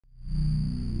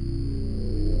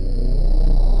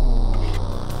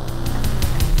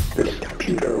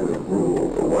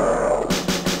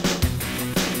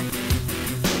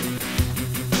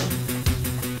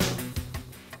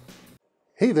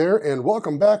Hey there, and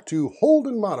welcome back to Hold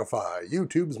and Modify,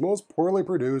 YouTube's most poorly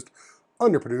produced,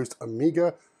 underproduced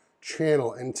Amiga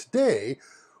channel. And today,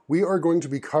 we are going to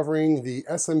be covering the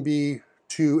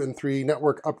SMB2 and 3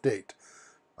 network update.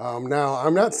 Now,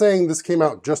 I'm not saying this came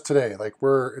out just today.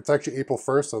 It's actually April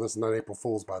 1st, so this is not April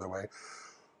Fool's, by the way.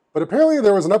 But apparently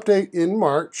there was an update in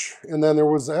March, and then there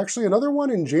was actually another one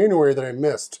in January that I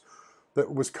missed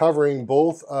that was covering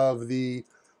both of the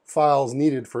files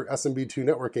needed for SMB2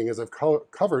 networking, as I've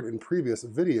covered in previous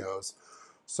videos.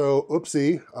 So,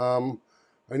 oopsie,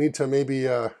 I need to maybe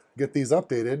get these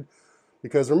updated,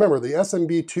 because remember, the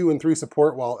SMB2 and 3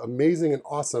 support, while amazing and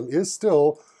awesome, is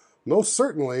still most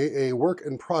certainly a work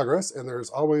in progress, and there's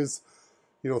always,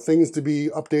 things to be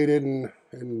updated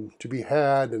and to be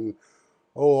had, and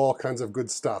all kinds of good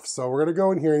stuff. So we're going to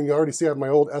go in here, and you already see I have my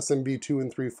old SMB2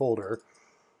 and 3 folder.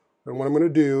 And what I'm going to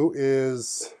do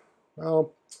is,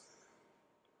 well,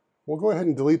 we'll go ahead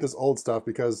and delete this old stuff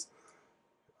because,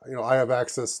 I have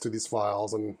access to these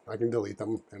files and I can delete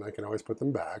them and I can always put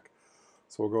them back.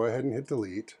 So we'll go ahead and hit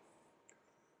delete.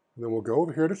 And then we'll go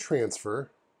over here to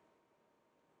transfer.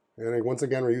 And once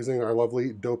again, we're using our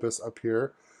lovely Dopus up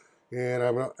here. And I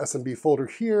have an SMB folder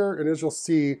here. And as you'll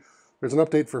see, there's an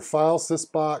update for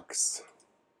FILESYSbOX.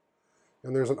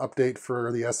 And there's an update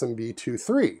for the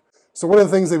SMB2.3. So one of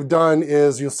the things they've done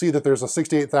is you'll see that there's a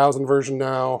 68,000 version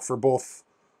now for both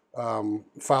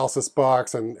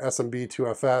FILESYSbOX and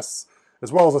SMB2FS,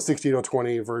 as well as a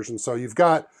 16020 version. So you've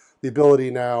got the ability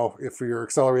now, if your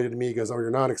accelerated Amigas or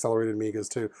your non-accelerated Amigas,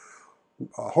 to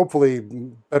hopefully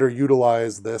better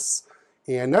utilize this.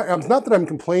 And not that I'm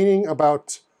complaining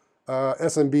about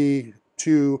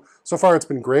SMB2. So far it's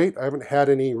been great. I haven't had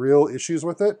any real issues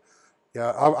with it.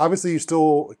 Yeah, obviously you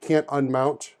still can't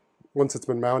unmount once it's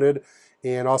been mounted,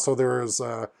 and also there's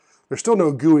still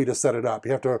no GUI to set it up.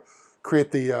 You have to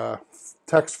create the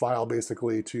text file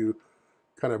basically to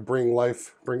kind of bring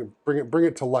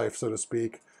it to life, so to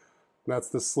speak. And that's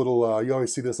this little, you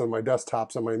always see this on my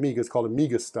desktops on my Amiga. It's called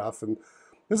Amiga stuff, and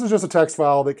this is just a text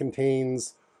file that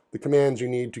contains the commands you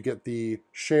need to get the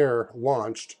share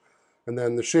launched, and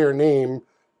then the share name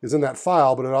is in that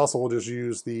file, but it also will just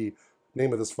use the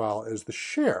name of this file as the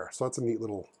share. So that's a neat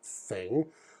little thing.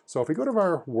 So if we go to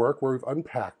our work where we've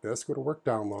unpacked this, go to work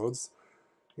downloads,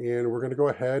 and we're going to go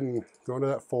ahead and go into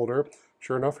that folder.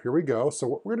 Sure enough, here we go. So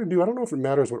what we're going to do, I don't know if it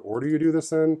matters what order you do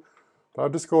this in, but I'll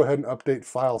just go ahead and update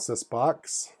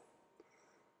FILESYSbOX.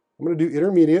 I'm going to do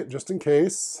intermediate just in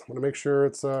case. I'm going to make sure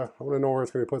it's, I want to know where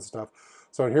it's going to put stuff.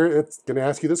 So here it's going to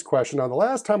ask you this question. Now the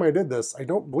last time I did this, I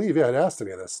don't believe it asked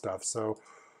any of this stuff. So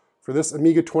for this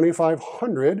Amiga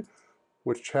 2500,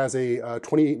 which has a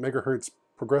 28 megahertz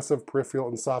progressive peripheral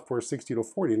and software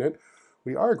 60-40 in it,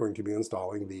 we are going to be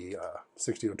installing the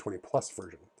 60-20 plus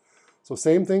version. So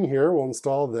same thing here, we'll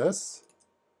install this.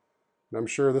 And I'm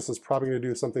sure this is probably going to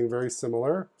do something very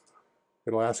similar.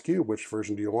 It'll ask you, which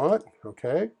version do you want?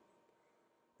 Okay.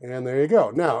 And there you go.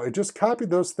 Now, it just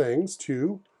copied those things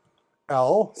to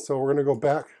L. So we're going to go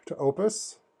back to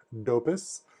Opus,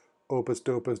 Dopus,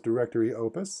 Dopus, directory,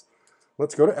 Opus.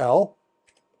 Let's go to L.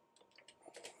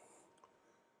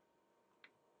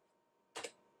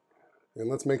 And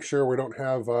let's make sure we don't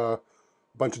have a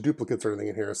bunch of duplicates or anything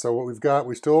in here. So what we've got,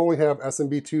 we still only have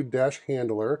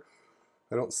SMB2-handler.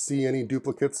 I don't see any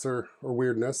duplicates or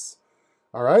weirdness.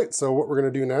 All right, so what we're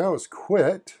going to do now is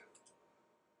quit.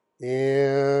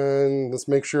 And let's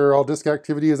make sure all disk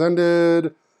activity is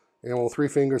ended. And we'll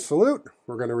three-finger salute.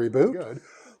 We're going to reboot. Good.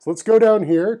 So let's go down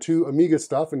here to Amiga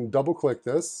stuff and double-click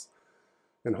this.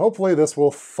 And hopefully this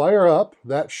will fire up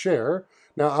that share.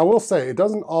 Now, I will say, it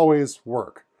doesn't always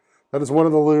work. That is one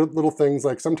of the little things,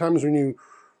 like sometimes when you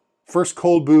first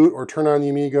cold boot or turn on the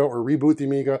Amiga or reboot the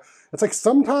Amiga, it's like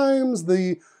sometimes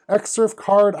the Xsurf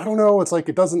card, I don't know, it's like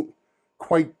it doesn't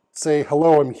quite say,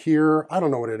 hello, I'm here. I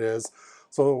don't know what it is.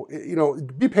 So,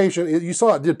 be patient. You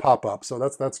saw it did pop up, so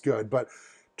that's good. But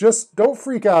just don't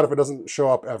freak out if it doesn't show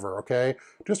up ever, okay?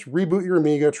 Just reboot your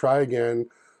Amiga, try again.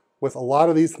 With a lot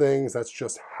of these things, that's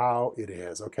just how it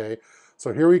is, okay?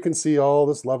 So here we can see all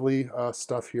this lovely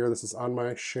stuff here. This is on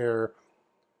my share,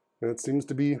 and it seems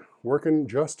to be working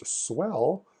just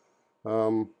swell.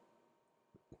 Yeah,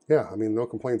 I mean, no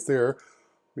complaints there.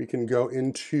 We can go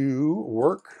into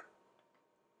work,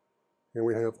 and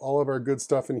we have all of our good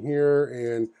stuff in here,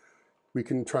 and we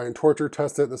can try and torture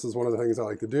test it. This is one of the things I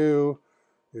like to do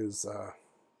is,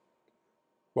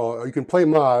 well, you can play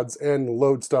mods and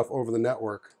load stuff over the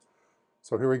network.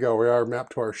 So here we go, we are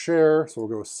mapped to our share, so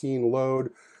we'll go scene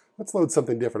load. Let's load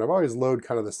something different. I've always load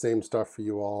kind of the same stuff for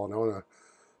you all, and I want to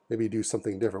maybe do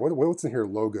something different. What's in here?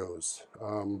 Logos.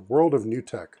 World of New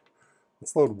Tech.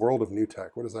 Let's load World of New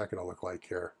Tech. What is that going to look like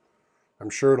here?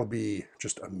 I'm sure it'll be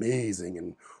just amazing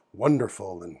and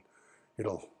wonderful, and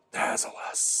it'll dazzle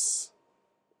us.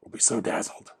 We'll be so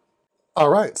dazzled. All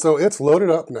right, so it's loaded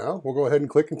up now. We'll go ahead and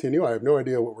click continue. I have no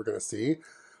idea what we're going to see.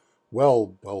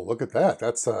 Well, look at that.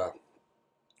 Is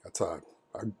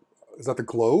that the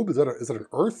globe? Is that an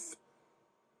Earth?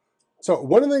 So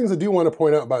one of the things I do want to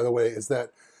point out, by the way, is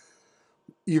that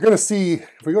you're going to see,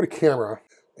 if we go to camera,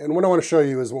 and what I want to show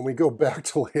you is when we go back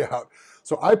to layout.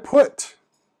 So I put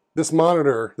this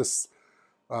monitor, this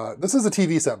is a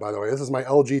TV set, by the way. This is my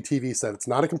LG TV set. It's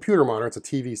not a computer monitor, it's a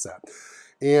TV set.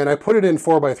 And I put it in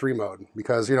 4:3 mode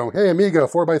because, you know, hey, Amiga,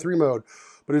 4:3 mode.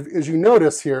 But as you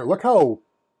notice here, look how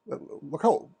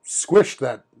squished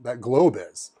that globe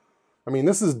is. I mean,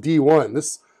 this is D1.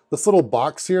 This little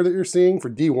box here that you're seeing for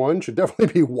D1 should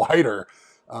definitely be wider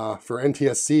for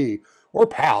NTSC or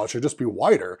PAL. It should just be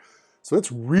wider. So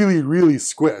it's really, really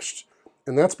squished.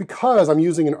 And that's because I'm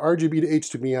using an RGB to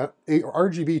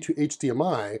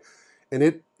HDMI, and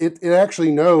it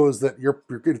actually knows that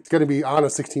it's going to be on a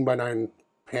 16:9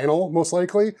 panel, most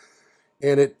likely,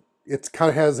 and it kind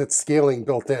of has its scaling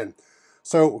built in.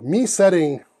 So me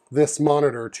setting this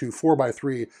monitor to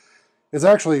 4:3 is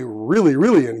actually really,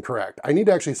 really incorrect. I need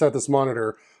to actually set this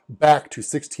monitor back to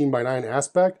 16:9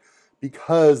 aspect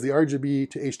because the RGB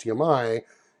to HDMI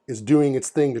is doing its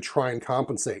thing to try and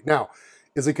compensate. Now,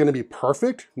 is it going to be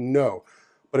perfect? No,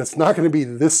 but it's not going to be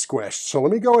this squished. So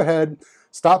let me go ahead,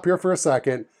 stop here for a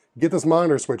second, get this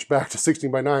monitor switch back to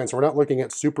 16:9 so we're not looking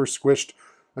at super squished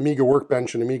Amiga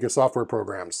Workbench and Amiga software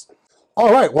programs.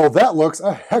 All right, well, that looks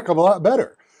a heck of a lot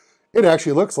better. It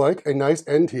actually looks like a nice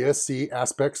NTSC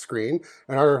aspect screen,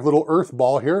 and our little Earth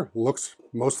ball here looks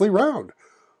mostly round.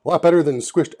 A lot better than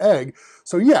squished egg.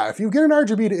 So yeah, if you get an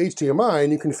RGB to HDMI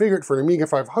and you configure it for an Amiga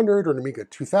 500 or an Amiga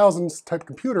 2000 type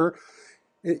computer,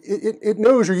 it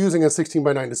knows you're using a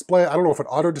 16:9 display. I don't know if it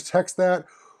auto detects that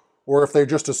or if they're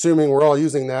just assuming we're all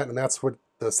using that and that's what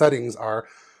the settings are.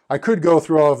 I could go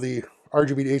through all of the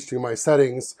RGB to HDMI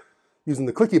settings using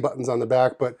the clicky buttons on the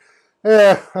back, but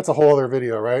that's a whole other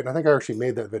video, right? And I think I actually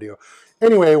made that video.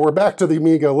 Anyway, we're back to the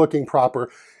Amiga looking proper.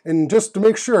 And just to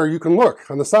make sure, you can look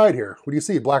on the side here. What do you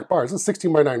see? Black bars. This is a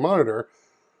 16:9 monitor.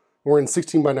 We're in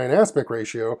 16:9 aspect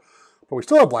ratio, but we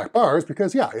still have black bars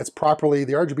because, yeah, it's properly,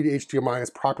 the RGB to HDMI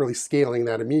is properly scaling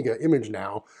that Amiga image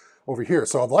now over here.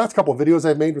 So the last couple of videos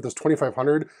I've made with this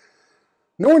 2500,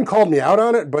 no one called me out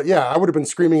on it, but yeah, I would have been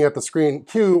screaming at the screen,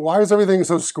 Q, why is everything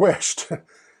so squished?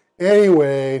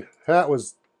 Anyway, that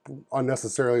was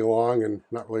unnecessarily long and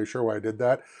not really sure why I did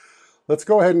that. Let's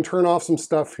go ahead and turn off some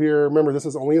stuff here. Remember, this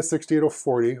is only a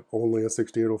 68040, only a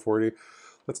 68040.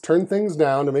 Let's turn things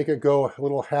down to make it go a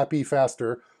little happy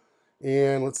faster.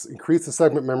 And let's increase the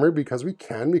segment memory because we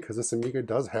can, because this Amiga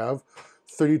does have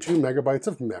 32 megabytes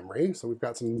of memory. So we've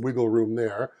got some wiggle room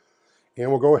there. And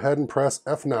we'll go ahead and press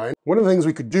F9. One of the things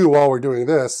we could do while we're doing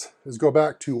this is go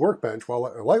back to Workbench while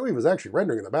Lightwave is actually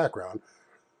rendering in the background.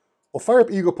 We'll fire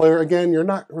up Eagle Player. Again, you're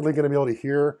not really going to be able to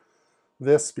hear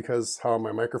this because how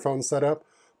my microphone's set up.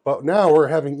 But now we're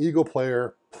having Eagle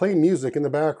Player play music in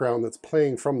the background that's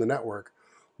playing from the network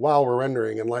while we're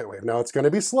rendering in Lightwave. Now it's going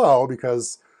to be slow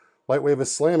because Lightwave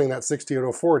is slamming that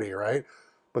 68040, right?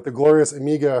 But the glorious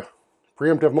Amiga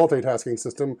preemptive multitasking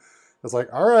system is like,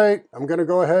 all right, I'm going to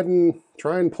go ahead and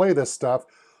try and play this stuff.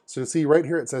 So you see right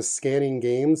here it says scanning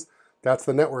games. That's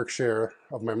the network share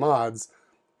of my mods.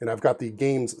 And I've got the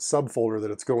games subfolder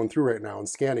that it's going through right now and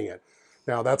scanning it.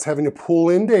 Now that's having to pull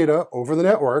in data over the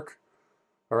network,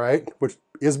 all right, which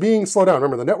is being slowed down.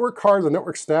 Remember, the network card, the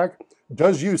network stack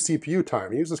does use CPU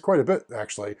time. It uses quite a bit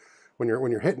actually when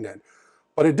you're hitting it.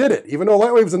 But it did it, even though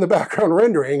Lightwave's in the background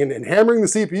rendering and hammering the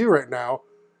CPU right now.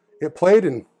 It played,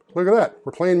 and look at that,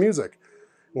 we're playing music.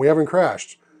 And we haven't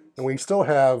crashed. And we still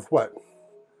have, what?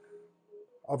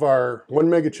 Of our 1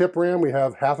 mega chip RAM, we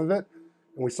have half of it.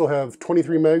 And we still have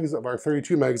 23 megs of our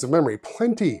 32 megs of memory.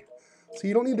 Plenty. So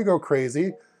you don't need to go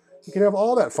crazy. You can have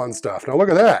all that fun stuff. Now look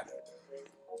at that.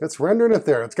 It's rendering it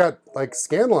there. It's got like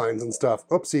scan lines and stuff.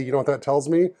 Oopsie, you know what that tells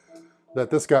me? That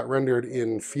this got rendered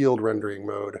in field rendering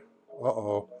mode.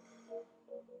 Uh-oh.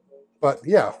 But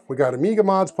yeah, we got Amiga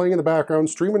mods playing in the background,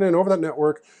 streaming in over that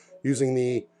network using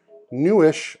the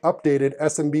newish updated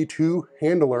SMB2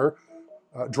 handler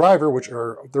driver, which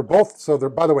they're both, so they're,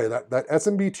 by the way, that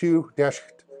SMB2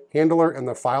 handler and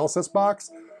the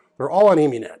FILESYSbOX, they're all on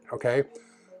AmiNet, okay?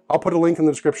 I'll put a link in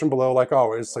the description below, like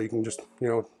always, so you can just, you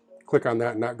know, click on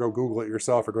that and not go Google it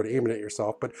yourself or go to AmiNet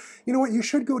yourself. But you know what? You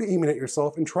should go to AmiNet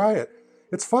yourself and try it.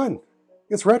 It's fun.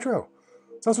 It's retro.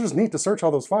 It's also just neat to search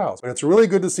all those files. And it's really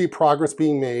good to see progress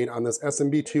being made on this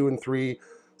SMB2 and 3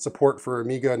 support for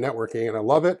Amiga networking, and I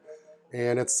love it.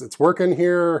 And it's working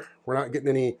here. We're not getting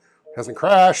any, hasn't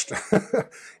crashed.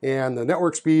 And the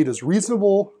network speed is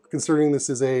reasonable considering this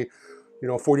is a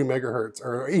 40 megahertz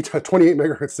or 28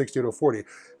 megahertz 60 to 40.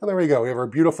 And there we go. We have our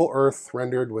beautiful Earth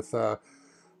rendered with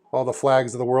all the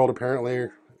flags of the world apparently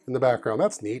in the background.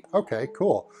 That's neat. Okay,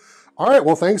 cool. All right,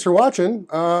 well, thanks for watching.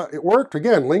 It worked.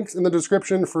 Again, links in the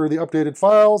description for the updated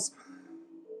files.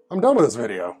 I'm done with this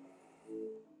video.